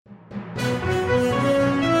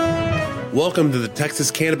Welcome to the Texas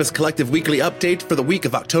Cannabis Collective Weekly Update for the week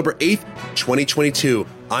of October 8th, 2022.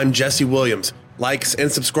 I'm Jesse Williams. Likes and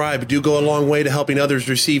subscribe do go a long way to helping others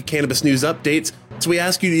receive cannabis news updates, so we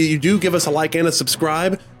ask you do give us a like and a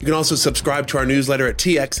subscribe. You can also subscribe to our newsletter at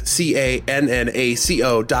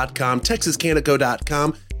txcannaco.com,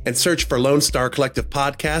 texascannaco.com, and search for Lone Star Collective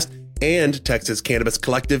Podcast and Texas Cannabis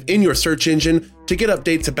Collective in your search engine to get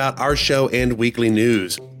updates about our show and weekly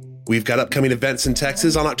news. We've got upcoming events in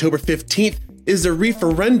Texas. On October 15th is the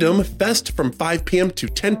Referendum Fest from 5 p.m. to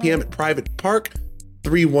 10 p.m. at Private Park,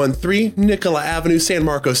 313 Nicola Avenue, San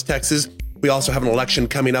Marcos, Texas. We also have an election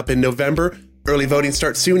coming up in November. Early voting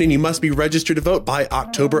starts soon, and you must be registered to vote by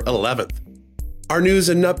October 11th. Our news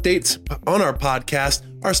and updates on our podcast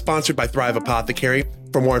are sponsored by Thrive Apothecary.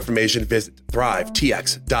 For more information, visit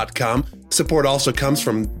thrivetx.com. Support also comes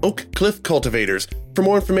from Oak Cliff Cultivators. For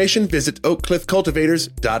more information, visit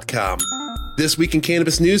oakcliffcultivators.com. This week in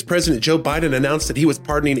cannabis news, President Joe Biden announced that he was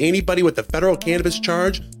pardoning anybody with a federal cannabis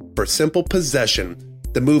charge for simple possession.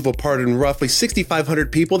 The move will pardon roughly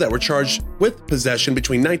 6,500 people that were charged with possession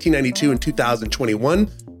between 1992 and 2021.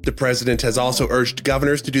 The president has also urged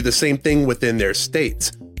governors to do the same thing within their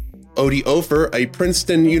states. Odie Ofer, a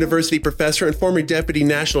Princeton University professor and former deputy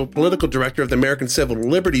national political director of the American Civil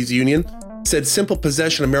Liberties Union, said simple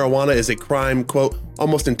possession of marijuana is a crime, quote,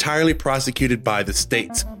 almost entirely prosecuted by the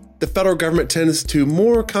states. The federal government tends to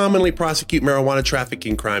more commonly prosecute marijuana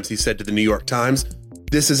trafficking crimes, he said to the New York Times.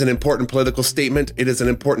 This is an important political statement. It is an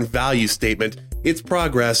important value statement. It's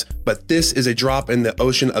progress, but this is a drop in the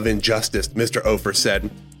ocean of injustice, Mr. Ofer said.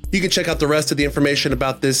 You can check out the rest of the information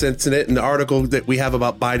about this incident and the article that we have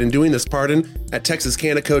about Biden doing this pardon at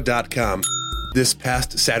texascannaco.com. This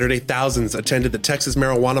past Saturday, thousands attended the Texas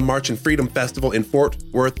Marijuana March and Freedom Festival in Fort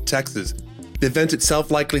Worth, Texas. The event itself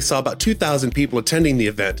likely saw about 2,000 people attending the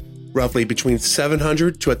event. Roughly between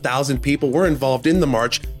 700 to 1,000 people were involved in the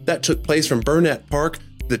march that took place from Burnett Park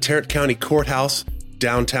to the Tarrant County Courthouse,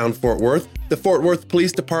 downtown Fort Worth. The Fort Worth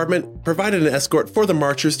Police Department provided an escort for the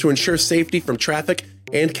marchers to ensure safety from traffic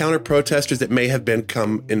and counter protesters that may have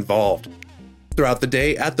become involved. Throughout the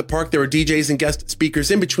day at the park, there were DJs and guest speakers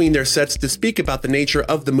in between their sets to speak about the nature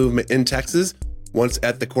of the movement in Texas. Once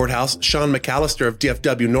at the courthouse, Sean McAllister of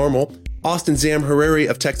DFW NORML, Austin Zamhariri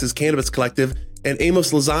of Texas Cannabis Collective, and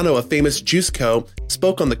Amos Lozano of Famous Juice Co.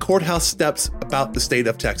 spoke on the courthouse steps about the state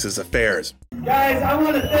of Texas affairs. Guys, I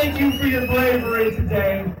want to thank you for your bravery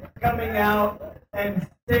today, coming out and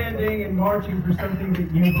standing and marching for something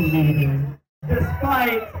that you believe in,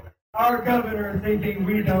 despite our governor thinking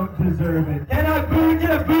we don't deserve it. Can I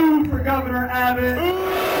get a boo for Governor Abbott?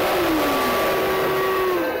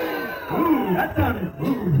 Ooh, that sounded,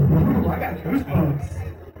 ooh, I got goosebumps.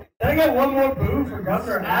 Can I get one more boo for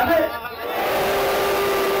Governor Abbott?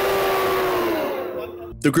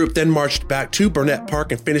 The group then marched back to Burnett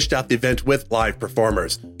Park and finished out the event with live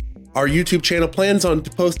performers. Our YouTube channel plans on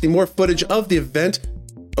posting more footage of the event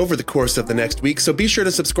over the course of the next week, so be sure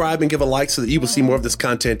to subscribe and give a like so that you will see more of this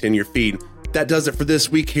content in your feed. That does it for this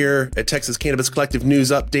week here at Texas Cannabis Collective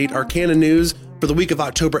News Update, our Canna News for the week of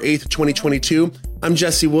October 8th, 2022. I'm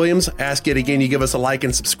Jesse Williams. I ask yet again you give us a like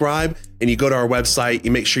and subscribe, and you go to our website,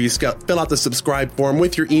 you make sure you fill out the subscribe form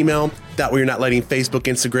with your email. That way you're not letting Facebook,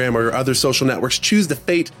 Instagram, or other social networks choose the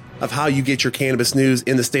fate of how you get your cannabis news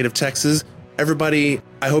in the state of Texas. Everybody,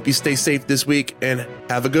 I hope you stay safe this week and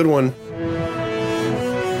have a good one.